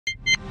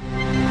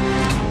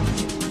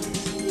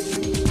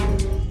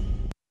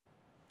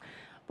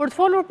Për të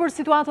folur për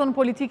situatën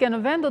politike në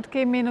vend, do të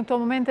kemi në këto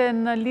momente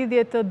në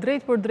lidhje të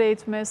drejt për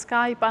drejt me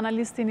Skype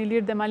analistin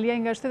Ilir Demalia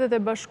nga Shtetet e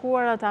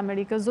Bashkuara të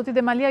Amerikës. Zoti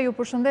Demalia, ju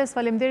përshëndes,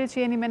 faleminderit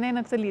që jeni me ne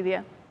në këtë lidhje.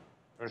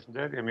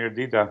 Përshëndetje, mirë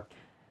dita.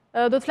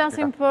 Do të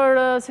flasim për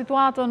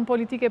situatën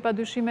politike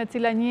padyshim e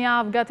cila një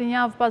javë, gati një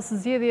javë pas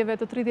zgjedhjeve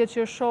të 30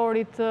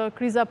 qershorit,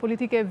 kriza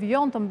politike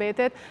vjon të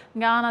mbetet.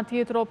 Nga ana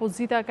tjetër,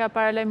 opozita ka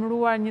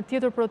paralajmëruar një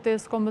tjetër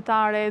protestë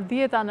kombëtare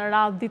 10 në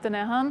radhë ditën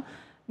e hënë.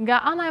 Nga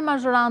ana e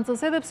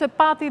mazhorancës, edhe pse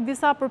pati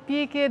disa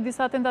përpjekje,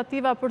 disa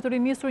tentativa për të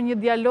rinisur një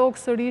dialog,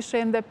 sërish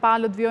ende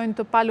palët vjojnë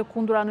të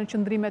palëkundura në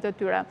qëndrimet e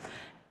tyre.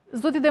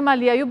 Zoti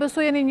Demalia, ju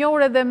besoj jeni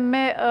njohur edhe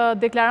me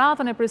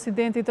deklaratën e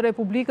presidentit të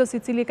Republikës, i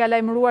cili ka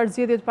lajmëruar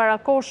zgjedhjet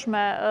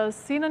parakoshme,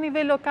 si në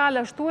nivel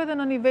lokal, ashtu edhe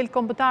në nivel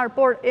kombëtar,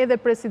 por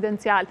edhe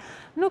presidencial.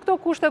 Në këto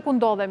kushte ku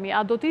ndodhemi,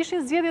 a do të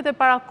ishin zgjedhjet e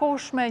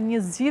parakoshme një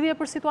zgjidhje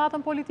për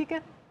situatën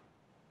politike?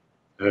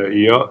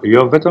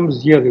 Jo vetëm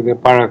zgjedhjet e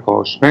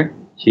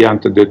parakoshme, që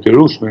janë të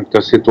detyrueshme në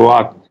këtë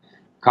situatë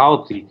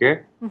kaotike,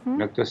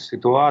 në këtë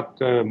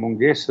situatë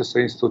mungesës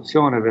së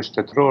institucioneve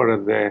shtetërore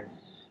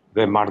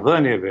dhe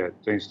marrëdhënieve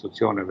të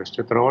institucioneve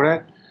shtetërore,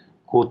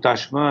 ku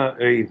tashmë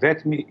i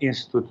vetmi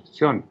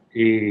institucion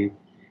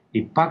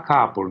i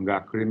pakapur nga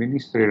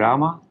kryeministri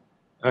Rama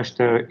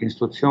është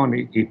institucioni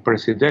i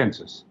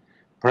presidencës.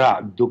 Pra,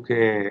 duke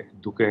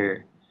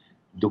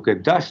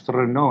dashur të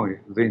rënojë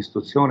dhe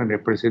institucionin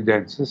e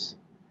presidencës,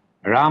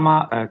 Rama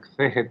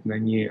kthehet në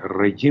një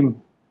regjim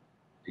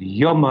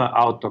jo më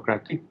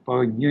autokratik,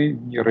 po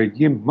një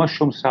regjim më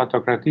shumë se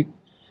autokratik,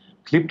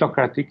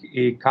 kleptokratik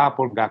i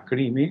kapur nga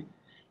krimi,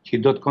 që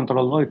do të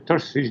kontrollojë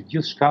tërësisht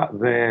gjithçka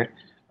dhe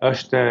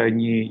është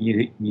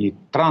një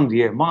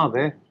trandje e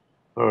madhe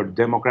për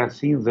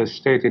demokracinë dhe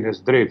shtetin e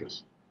së drejtës.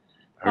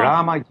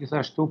 Rama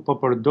gjithashtu po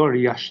përdor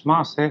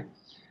jashtëmase,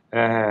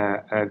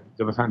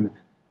 domethënë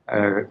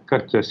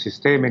këtë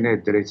sistemin e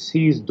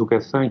drejtësisë,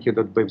 duke thënë që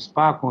do të bëjmë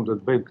spakun, do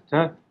të bëjmë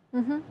këtë,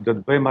 do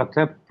të bëjmë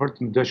atë për të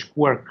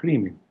ndëshkuar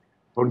krimin.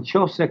 Por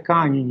nëse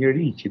ka një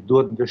njeri që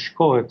duhet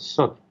ndëshkohet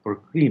sot për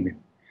krimin,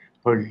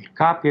 për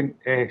kapjen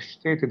e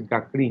shtetit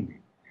nga krimi,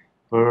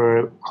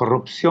 për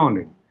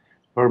korrupsionin,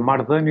 për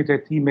marrëdhëniet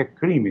e tij me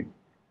krimin,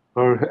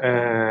 për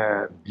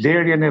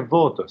blerjen e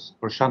votës,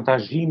 për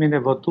shantazhimin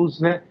e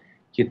votuesve,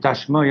 që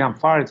tashmë janë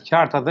fare të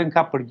qarta dhe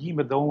nga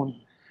përgjimet, dhe unë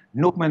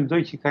nuk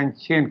mendoj që kanë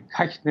qenë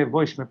kaq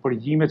nevojshme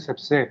përgjimet,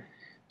 sepse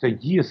të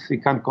gjithë i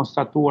kanë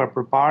konstatuar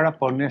përpara,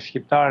 por ne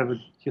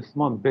shqiptarëve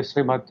gjithmonë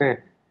besojmë atë,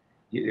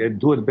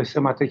 duhet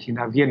besojmë atë që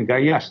na vjen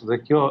nga jashtë, dhe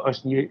kjo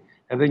është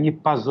edhe një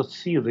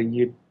pazotësi dhe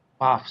një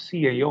paaftësi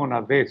e jona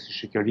vetë si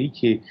shoqëri,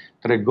 që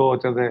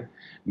tregohet edhe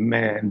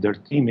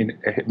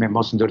me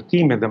mos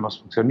ndërtimin dhe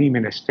mos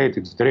funksionimin e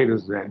shtetit së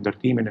drejtës dhe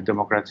ndërtimin e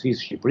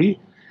demokracisë Shqipëri,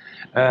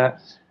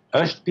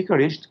 është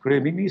pikërisht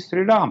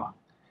kryeministri Rama.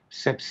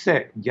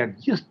 Sepse gjatë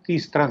gjithë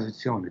këtij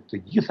tranzicionit, të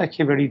gjitha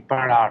qeveritë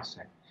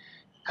paraardhëse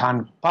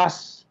kanë pas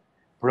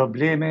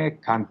probleme,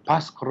 kanë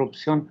pas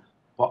korrupsion,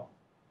 po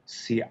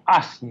si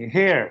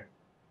asnjëherë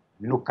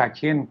nuk ka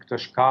qenë këtë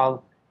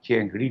shkallë që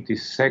e ngriti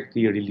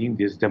sekti i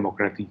rilindjes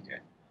demokratike.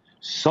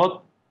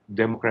 Sot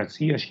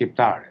demokracia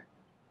shqiptare,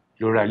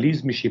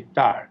 pluralizmi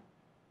shqiptar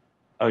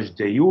është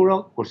de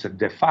jure, kurse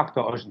de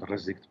facto është në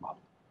rrezik të madh.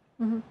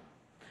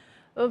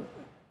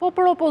 Po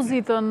për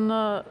opozitën,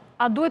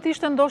 a duhet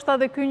ishte ndoshta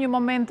edhe ky një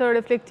moment të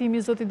reflektimi,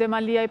 zoti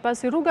Demalia,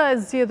 pasi rruga e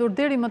zgjedhur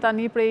deri më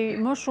tani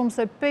prej më shumë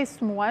se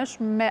 5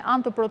 muajsh me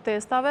anë të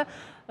protestave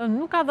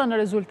nuk ka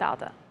dhënë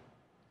rezultate?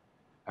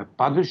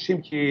 Padyshim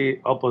që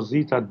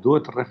opozita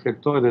duhet të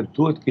reflektojë dhe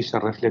duhet kishte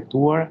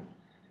reflektuar,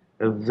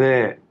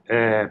 dhe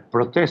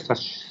protestat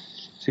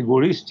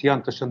sigurisht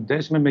janë të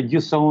shëndetshme,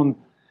 megjithëse unë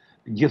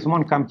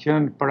gjithmonë kam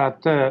qenë për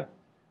atë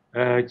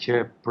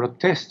që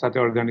protestat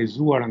e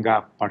organizuara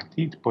nga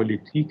partitë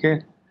politike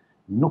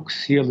nuk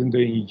sjellin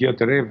ndonjë gjë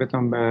të re,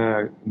 vetëm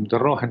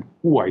ndërrohen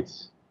kuajt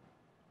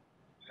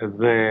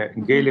dhe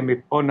ngelemi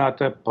po në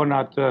atë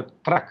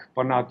trak,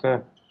 po në atë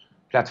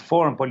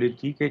platformë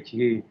politike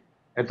që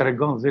e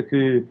tregon dhe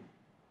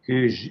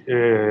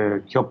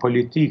kjo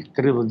politikë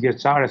 30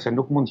 vjeçare se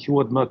nuk mund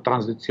quhet më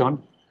tranzicion,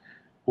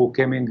 ku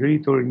kemi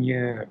ngritur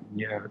një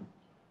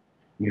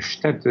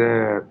shtet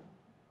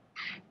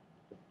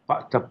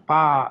të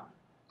pa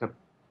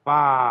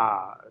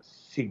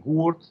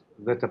sigurt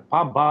dhe të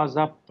pa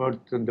baza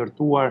për të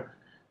ndërtuar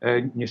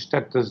një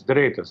shtet të së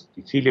drejtës,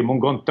 i cili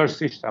mungon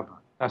tërësisht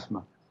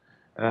tashmë.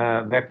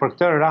 Dhe për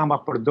këtë Rama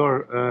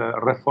përdor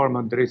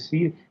reformën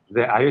drejtësi,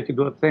 dhe ajo që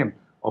duhet të them,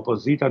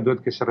 opozita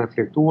duhet kishte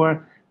reflektuar,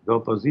 dhe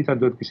opozita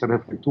duhet kishte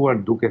reflektuar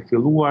duke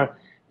filluar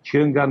që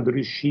nga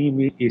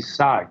ndryshimi i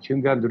saj, që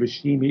nga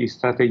ndryshimi i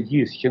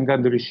strategjisë, që nga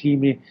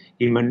ndryshimi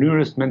i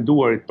mënyrës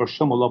menduarit. Për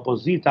shembull,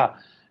 opozita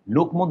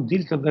nuk mund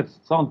dilte dhe të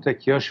thonte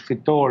që është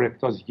fitore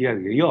këto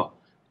zgjedhje. Jo,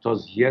 këto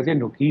zgjedhje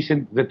nuk ishin,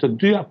 dhe të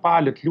dyja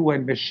palët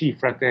luajnë me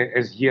shifrat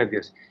e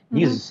zgjedhjes.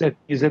 20,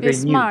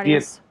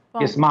 21,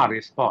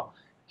 pjesëmarrjes, po.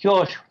 Kjo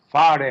është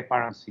fare e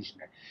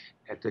paransishme.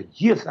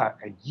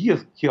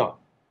 Gjithë kjo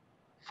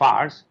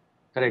fars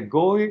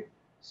tregoi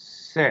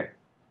se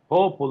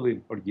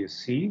popullin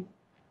përgjithësi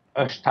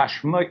është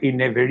tashmë i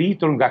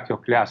neveritur nga kjo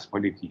klasë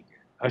politike.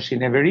 Është i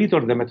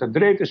neveritur dhe me të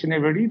drejtë është i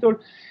neveritur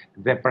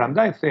dhe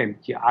prandaj them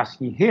që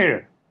asnjëherë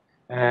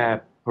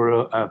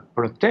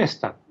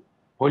protestat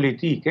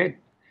politike,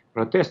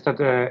 protestat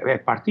e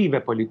partive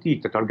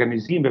politike, të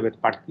organizimeve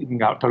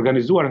të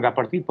organizuar nga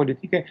partitë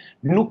politike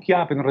nuk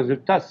japin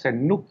rezultat se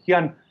nuk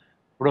janë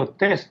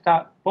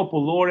protesta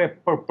popullore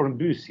për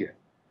përmbysje.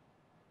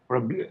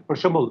 Për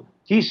shembull,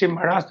 kishim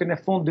rastin e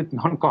fundit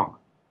në Hong Kong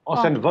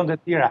ose në vende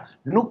të tjera,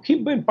 nuk i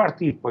bëjnë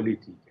partitë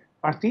politike.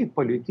 Partitë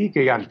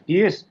politike janë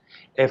pjesë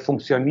e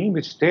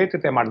funksionimit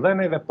shtetit e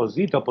marrëdhënieve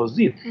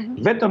pozit-opozit.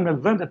 Vetëm në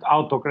vendet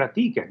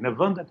autokratike, në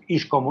vendet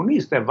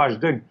ish-komuniste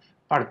vazhdojnë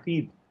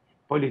partitë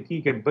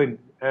politike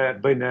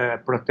bëjnë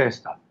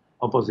protesta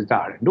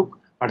opozitare. Nuk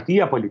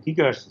partia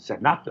politike është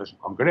senat, është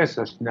kongres,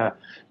 është në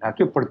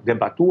aty për të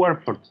debatuar,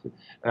 për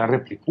të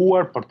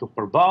replikuar, për të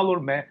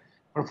përballur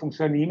për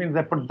funksionimin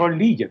dhe për të bërë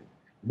ligjet.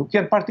 Nuk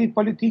janë partitë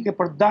politike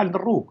për të dalë në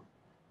rrugë.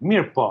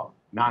 Mirë po,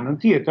 në anën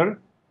tjetër,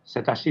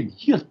 se tash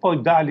gjithë po i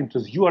dalim të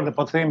zgjuar dhe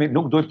po themi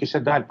nuk duhet kishte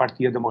dalë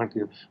Partia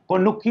Demokratike. Po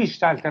nuk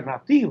kishte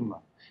alternativë më,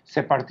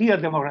 se Partia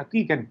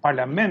Demokratike në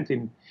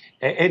parlamentin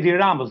e Edi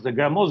Ramës dhe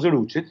Gramoz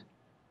Ruçit,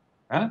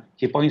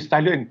 që po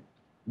instalojnë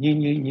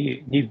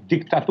një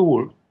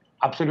diktaturë,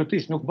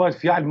 absolutisht nuk bëhet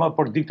fjalë më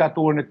për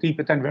diktaturën e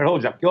tipit Enver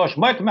Hoxha. Kjo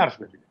është më e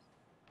tmerrshme.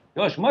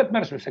 Kjo është më e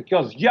tmerrshme se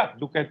kjo zgjat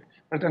duke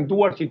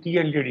pretenduar që ti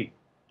je në liri.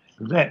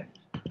 Dhe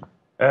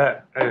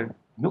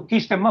nuk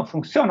kishte më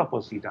funksion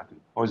opozita aty.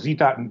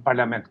 Opozita në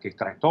parlament ke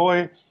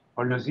trajtoi,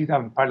 opozita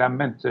në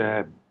parlament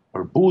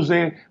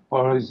përbuze,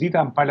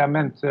 opozita në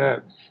parlament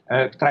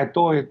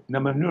trajtoi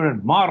në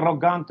mënyrën më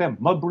arrogante,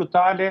 më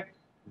brutale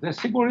dhe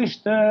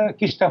sigurisht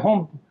kishte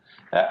humb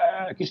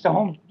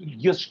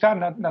gjithçka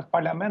në atë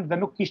parlament dhe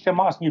nuk kishte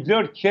më asnjë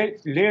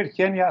vlerë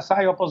qenia e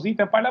asaj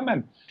opozite në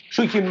parlament.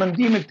 Kështu që në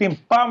mendimin tim,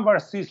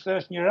 pavarësisht se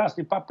është një rast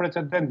i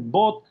paprecedent në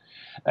botë,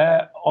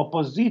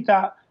 opozita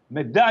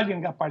me daljen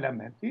nga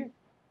parlamenti,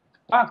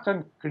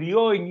 paktën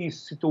krijoi një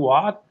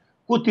situatë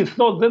ku ti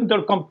thot dhe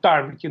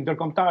ndërkombëtarëve, që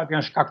ndërkombëtarët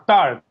janë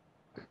shkaktarët,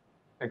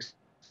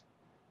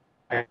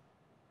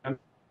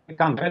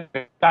 kanë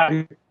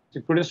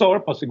vetë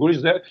kryesor, po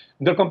sigurisht dhe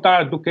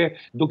ndërkombëtarët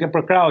duke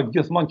përkrahur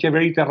gjithmonë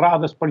qeveritë e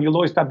radhës për një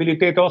lloj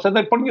stabiliteti ose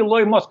edhe për një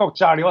lloj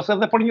moskokçari ose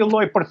edhe për një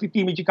lloj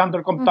përfitimi që kanë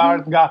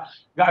ndërkombëtarët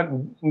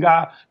nga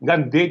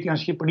ndetja në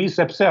Shqipëri,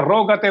 sepse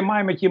rrogat e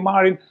majme që i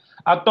marrin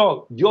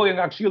ato gjoje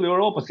nga Këshilli i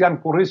Europës janë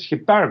kurriz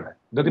shqiptarëve.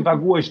 Do t'i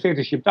paguajë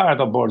shteti shqiptar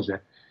ato borxhe.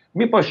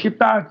 Po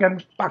shqiptarët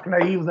janë pak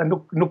naiv dhe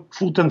nuk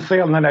futen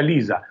thellë në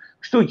analiza.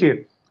 Kështu që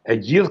e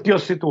gjithë kjo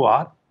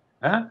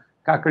situatë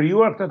ka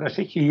krijuar këtë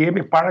tash që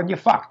jemi para një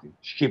fakti.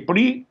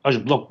 Shqipëri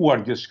është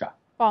bllokuar gjithçka.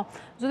 Po,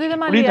 zoti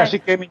Demalia. Tash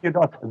kemi një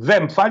datë. Dhe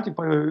më falni,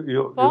 po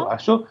jo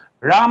ashtu,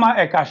 Rama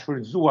e ka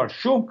shfrytzuar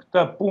shumë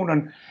këtë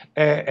punën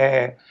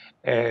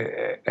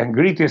e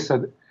ngritjes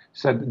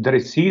së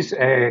drejtësisë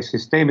e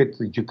sistemit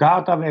të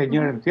gjykatave e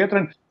njërin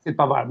tjetrën si të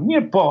pavarur.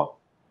 Mirë po,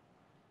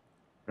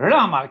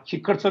 Rama që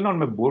kërcënon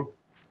me burg,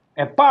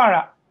 e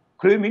para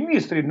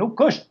kryeministri nuk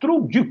është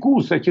trup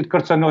gjykuese që të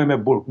kërcënojë me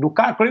burg. Nuk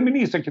ka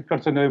kryeministër që të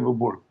kërcënojë me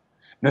burg.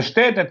 Në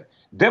shtetet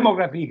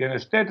demokratike, në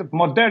shtetet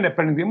moderne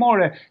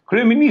perëndimore,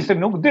 kryeministri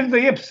nuk del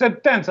dhe jep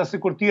sentenca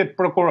sikur të jetë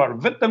prokuror.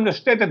 Vetëm në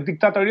shtetet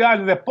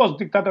diktatoriale dhe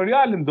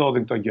post-diktatoriale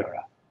ndodhin këto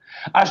gjëra.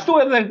 Ashtu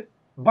edhe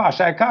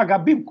Basha e ka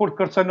gabim kur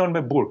kërcënon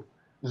me burg.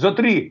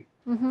 Zotri,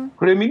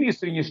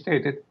 kryeministri një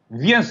shtetit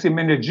vjen si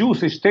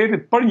menaxhuesi i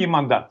shtetit për një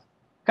mandat.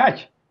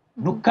 Kaq.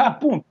 Nuk ka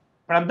punë.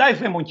 Prandaj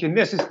them unë që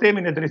ne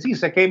sistemin e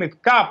drejtësisë e kemi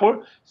të kapur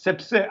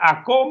sepse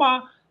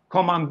akoma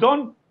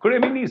komandon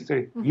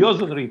kryeministri, jo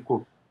zotëri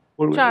kur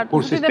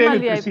sistemi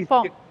i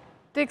drejtësisë.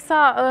 Teksa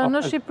në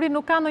Shqipëri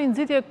nuk ka ndonjë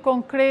nxitje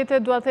konkrete,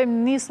 dua të them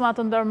nisma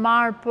të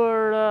ndërmarrë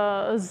për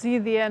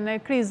zgjidhjen e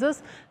krizës,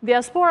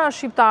 Diaspora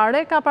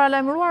shqiptare ka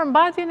paralajmëruar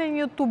mbajtjen e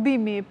një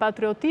tubimi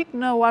patriotik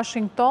në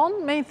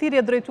Washington me një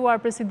thirrje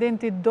drejtuar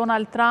presidentit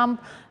Donald Trump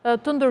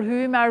të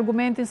ndërhyjë me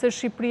argumentin se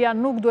Shqipëria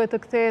nuk duhet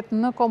të kthehet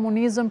në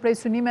komunizëm prej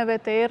synimeve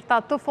të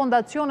errta të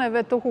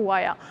fondacioneve të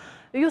huaja.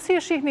 Ju si e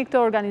shihni këtë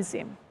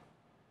organizim?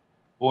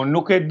 Unë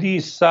nuk e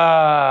di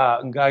sa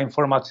nga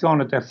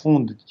informacionet e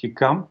fundit që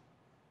kam.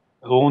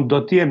 Unë do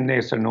t'jem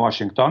nesër në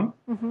Washington.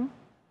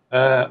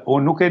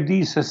 Unë nuk e di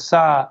se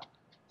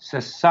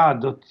sa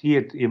do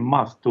t'jet i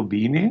madh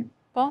Tubimi.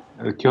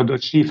 Kjo do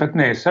t'shifet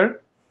nesër.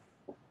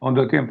 Unë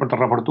do t'jem për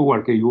të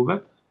raportuar ke juve.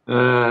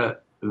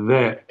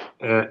 Dhe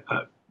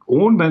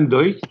unë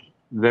mendoj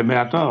dhe me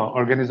ato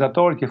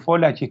organizatorë që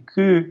fola që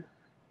ky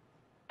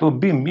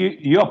tubim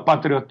jo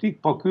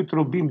patriotik, po ky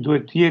tubim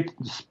duhet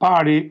t'jetë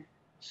spari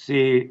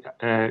si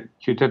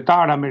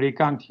qytetar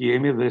amerikan që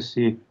jemi dhe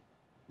si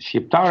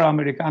shqiptarë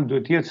amerikanë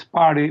duhet jetë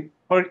spari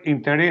për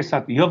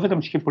interesat, jo vetëm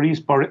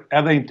Shqipërisë, por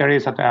edhe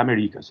interesat e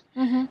Amerikës.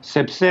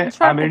 Sepse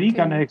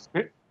Amerika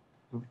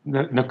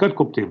në këtë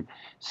kuptim,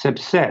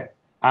 sepse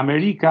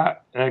Amerika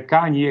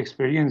ka një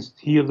eksperiencë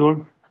të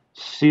hidhur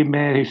si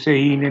me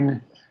Husseinin,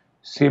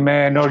 si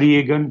me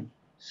Noriegën,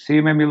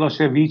 si me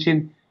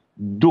Miloševićin,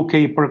 duke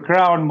i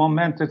përkrahur në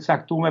momente të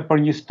caktuara për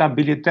një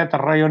stabilitet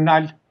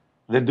rajonal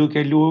dhe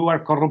duke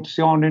liruar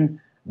korrupsionin,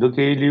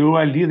 duke i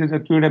liruar lidhjet e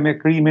tyre me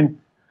krimin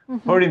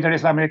për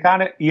interesat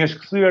amerikane, i është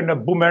kthyer në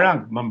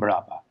bumerang më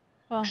mbrapa.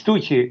 Kështu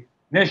që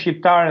ne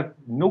shqiptarët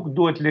nuk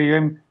duhet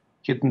lejojmë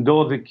që të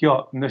ndodhi kjo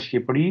në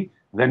Shqipëri,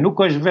 dhe nuk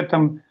është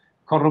vetëm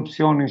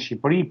korrupsioni në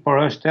Shqipëri, por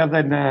është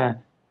edhe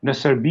në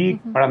Serbi,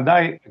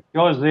 prandaj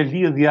kjo është dhe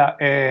lidhja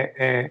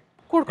e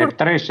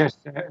treshes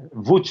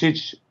Vučić,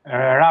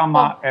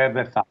 Rama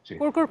edhe Thaçi.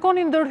 Kur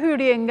kërkoni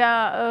ndërhyrje nga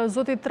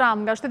zoti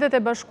Trump, nga Shtetet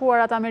e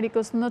Bashkuara të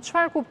Amerikës, në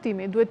çfarë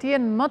kuptimi? Duhet të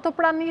jenë më të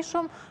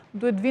pranishëm?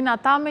 Duhet vinë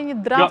ata me një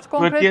draft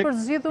konkret për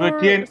zgjidhur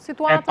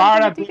situatën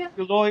politike? Duhet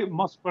filloj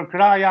mos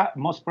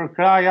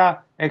përkraja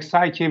e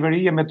kësaj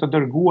qeverie me të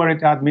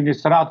dërguarit e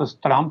administratës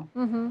Trump,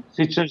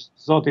 siç është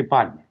zoti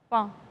Palme.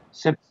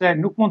 Sepse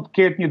nuk mund të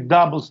ketë një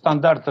double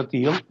standard të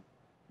tillë,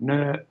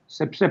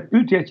 sepse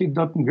pyetja që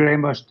do të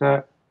ngrem është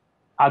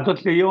a do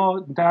të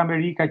lejohet në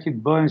Amerika që të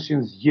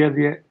bëhen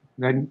zgjedhje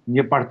nga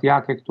një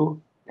partijake këtu?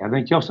 Edhe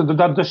nëse do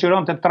ta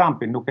dëshironte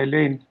Trumpi, nuk e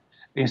lejnë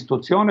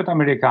institucionet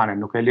amerikane,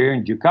 nuk e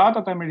lejon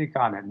gjykatat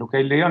amerikane, nuk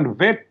e lejon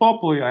vetë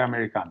populli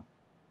amerikan,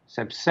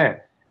 sepse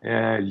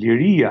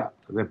liria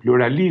dhe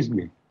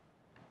pluralizmi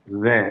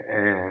dhe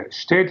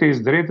shteti i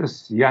drejtës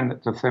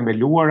janë të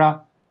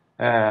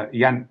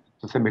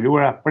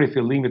themeluara prej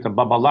fillimit të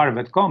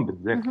baballarëve të kombit,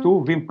 dhe këtu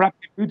vim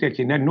prapë pyetja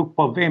që ne nuk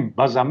po vëmë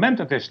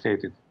bazamentet e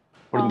shtetit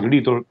për të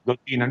ngritur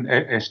gotinën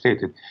e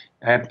shtetit.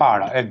 E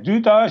para. E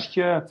dyta është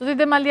që... Zoti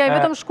Demalia,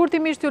 vetëm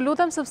shkurtimisht ju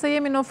lutem, sepse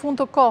jemi në fund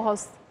të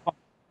kohës.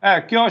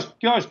 Kjo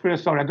është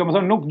kryesore.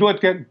 Domethënë nuk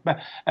duhet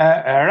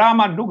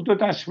Rama nuk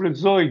duhet ta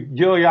shfrytëzoj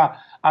gjëja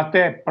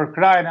atë për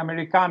krajën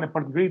amerikane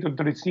për të ngritur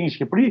drejtësinë në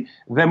Shqipëri,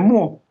 dhe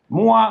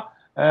mua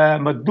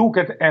më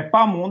duket e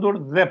pamundur,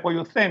 dhe po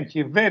ju them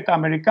që vetë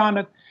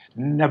amerikanët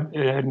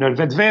në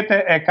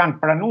vetvete e kanë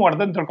pranuar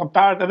dhe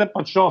ndërkombëtarët, edhe po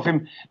të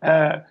shohim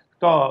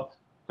këto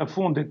të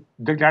fundit,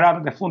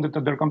 deklaratat e fundit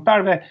të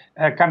ndërkombëtarëve,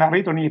 kanë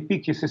arritur në një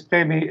pikë që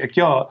sistemi,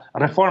 kjo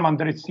reforma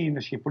në drejtësi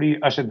në Shqipëri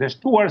është e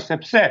dështuar,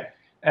 sepse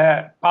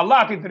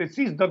Pallati i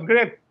Drejtësisë do të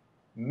ngret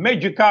me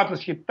gjykatës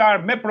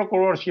shqiptar, me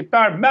prokurorë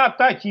shqiptar, me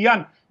ata që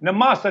janë në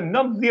masën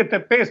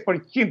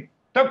 95%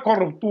 të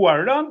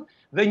korruptuar rënd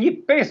dhe një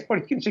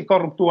 5% që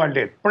korruptuar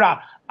lehtë. Pra,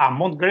 a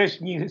mund të ngresh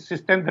një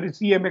sistem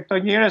drejtësie me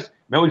këto njerëz?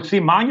 Me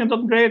Ulsi Manjën do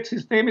të ngrehet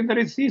sistemi i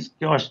drejtësisë?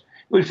 Kjo është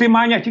Ulsi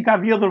Manja që ka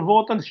vjedhur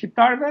votën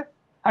shqiptarëve?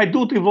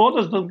 Hajduti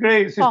votës do të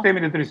ngrejë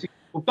sistemin e drejtësisë.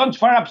 Kupton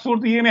çfarë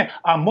absurdi jemi?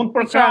 A mund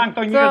të përkrahen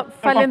këto njerëz?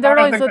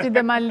 Falenderoj zoti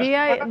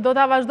Demalia. Do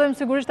ta vazhdojmë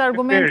sigurisht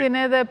argumentin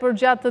edhe për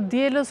gjatë të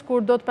dielës,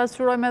 kur do të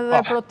pasqyrojmë edhe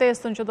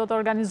protestën që do të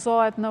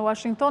organizohet në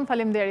Washington.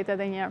 Faleminderit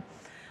edhe një herë.